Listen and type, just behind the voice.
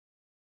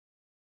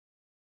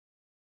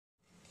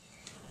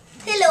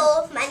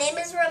Hello, my name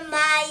is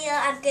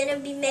Ramiyah. I'm gonna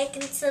be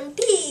making some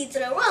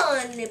pizza.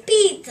 Run the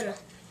pizza.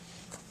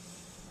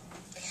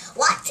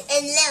 Watch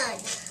and learn.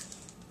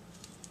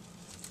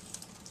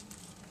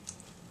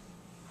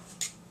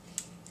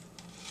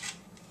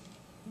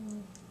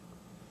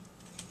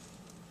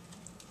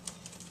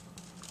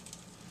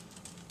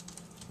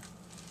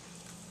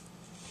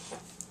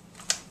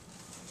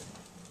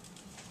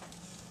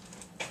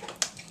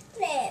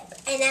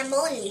 And I'm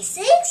only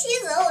 6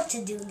 years old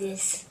to do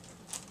this.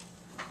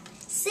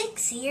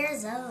 6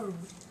 years old.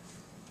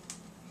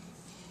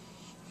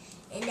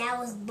 And I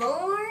was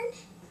born,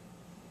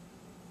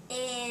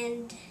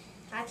 and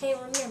I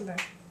can't remember.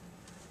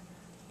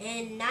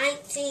 In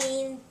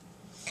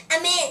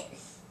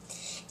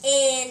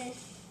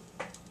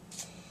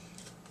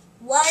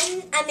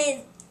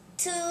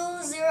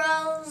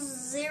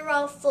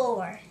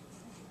 2004.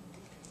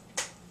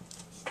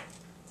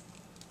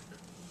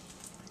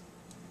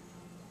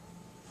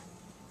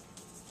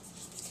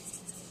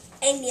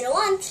 And you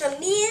want some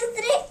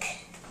music?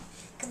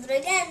 Because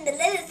we're going to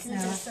listen to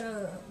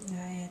some. Yeah,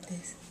 I had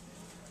this.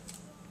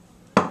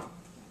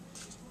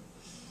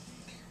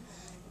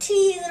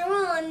 Cheese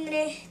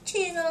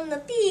on the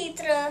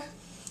pizza.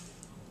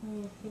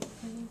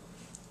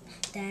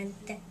 Dun,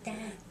 dun,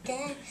 dun,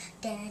 dun,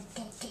 dun, dun,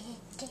 dun,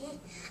 dun.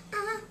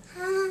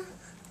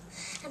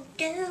 I'm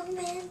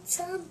doing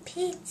some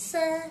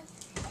pizza.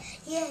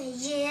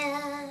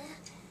 Yeah.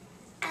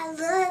 I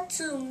love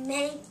to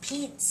make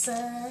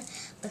pizza,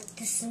 but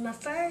this is my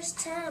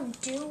first time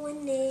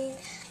doing it.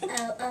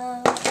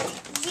 Oh,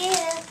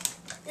 yeah.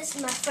 This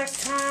is my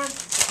first time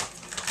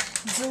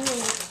doing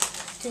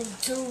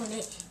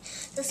it.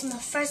 This is my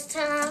first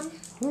time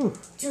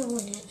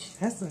doing it.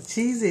 That's a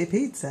cheesy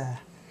pizza.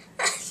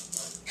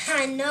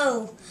 I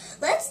know.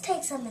 Let's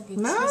take some of the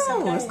cheese.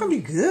 No, it's going to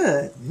be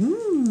good.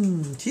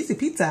 Cheesy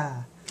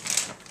pizza.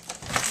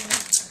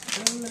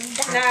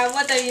 Now,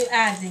 what are you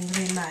adding,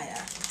 Ramiyah?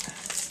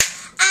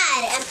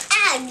 I'm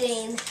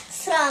adding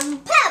some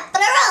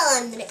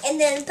pepperoni and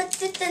then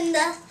put it in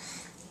the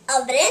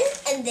oven,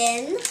 and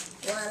then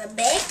we'll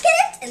bake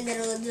it, and then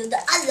we'll do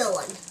the other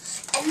one,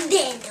 and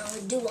then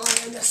we'll do all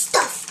of the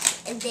stuff,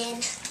 and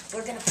then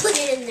we're gonna put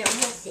it in there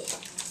with it.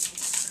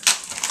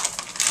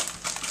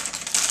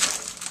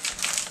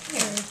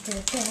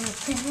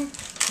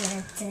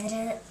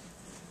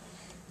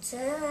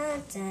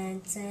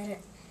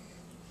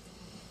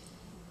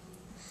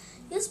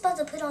 You're supposed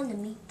to put on the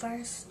meat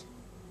first.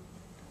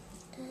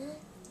 Put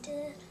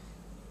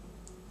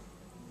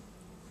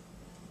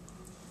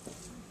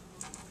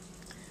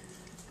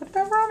the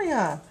pepperoni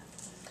on.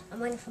 I'm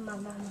waiting for my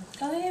mama.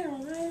 Go ahead,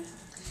 Ramiyah.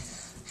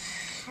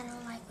 I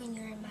don't like when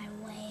you're in my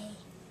way.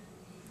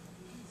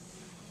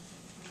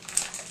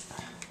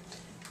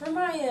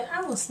 Ramiyah,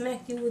 I will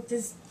smack you with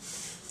this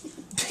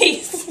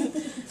piece.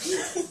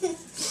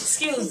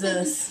 Excuse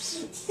us.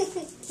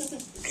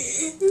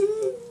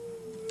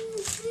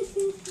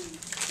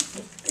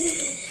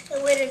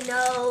 With a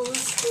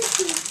nose.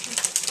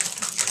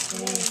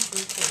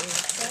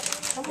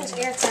 How much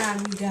airtime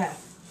you got?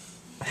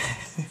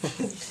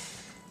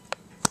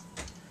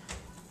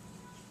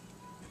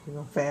 We're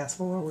going to fast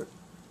forward.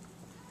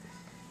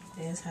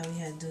 That's how we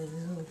had to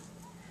do it.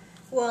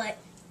 What?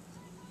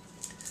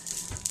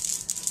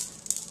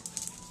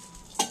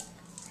 I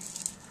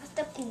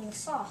stepped in the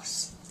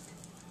sauce.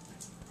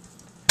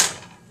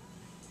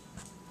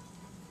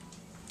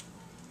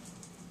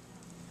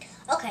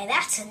 Okay,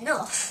 that's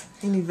enough.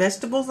 Any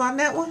vegetables on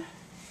that one?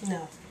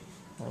 No.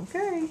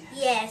 Okay.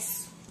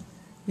 Yes.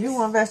 You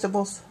want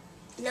vegetables?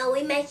 No,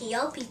 we make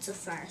your pizza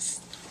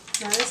first.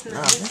 No, that's not.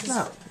 No, that's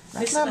not.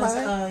 That's This not was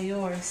mine.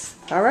 yours.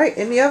 All right,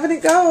 in the oven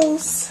it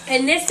goes.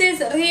 And this is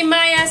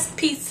Ramiyah's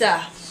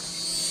pizza.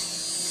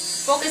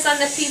 Focus on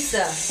the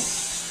pizza.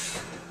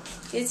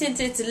 Isn't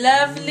it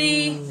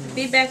lovely?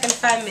 Be back in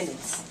 5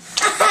 minutes.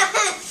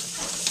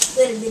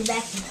 We'll be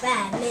back in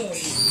 5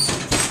 minutes.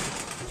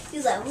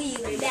 He's like,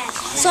 we'll be back.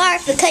 Sorry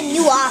for cutting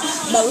you off,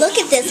 but look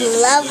at this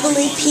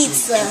lovely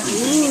pizza.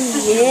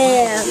 Ooh,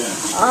 yeah.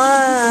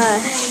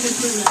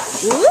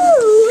 You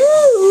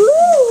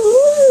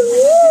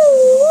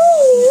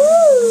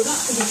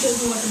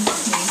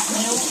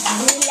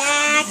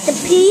like the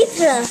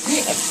pizza?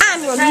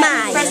 I'm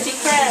Ramiyah. Krusty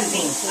Krab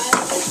pizza.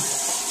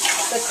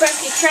 The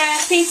Krusty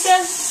Krab pizza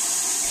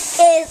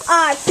is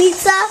our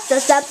pizza. So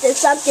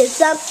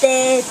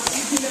something.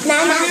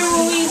 Nah. Remember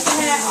when we used to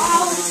have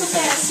all too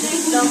bad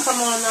snakes don't come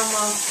on no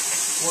more.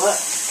 What?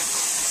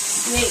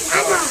 Snakes.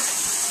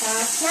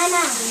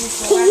 Nana,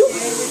 can you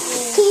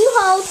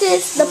hold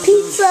the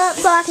pizza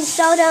so I can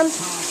show them?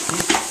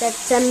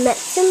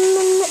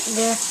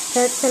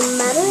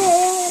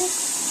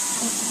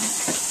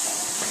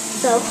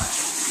 So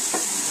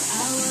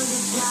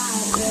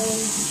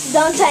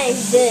don't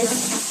change this.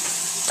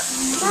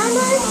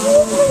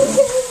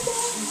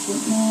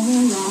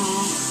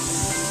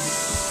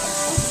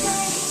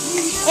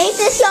 Ain't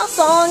this your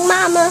song,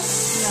 Mama?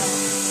 No.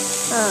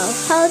 Oh,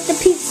 hold the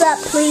pizza up,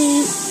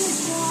 please.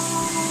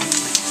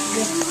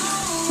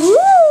 Woo!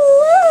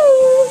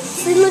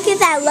 See, look at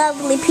that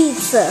lovely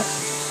pizza.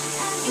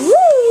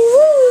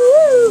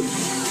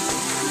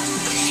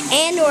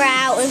 And we're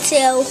out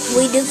until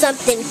we do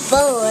something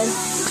fun.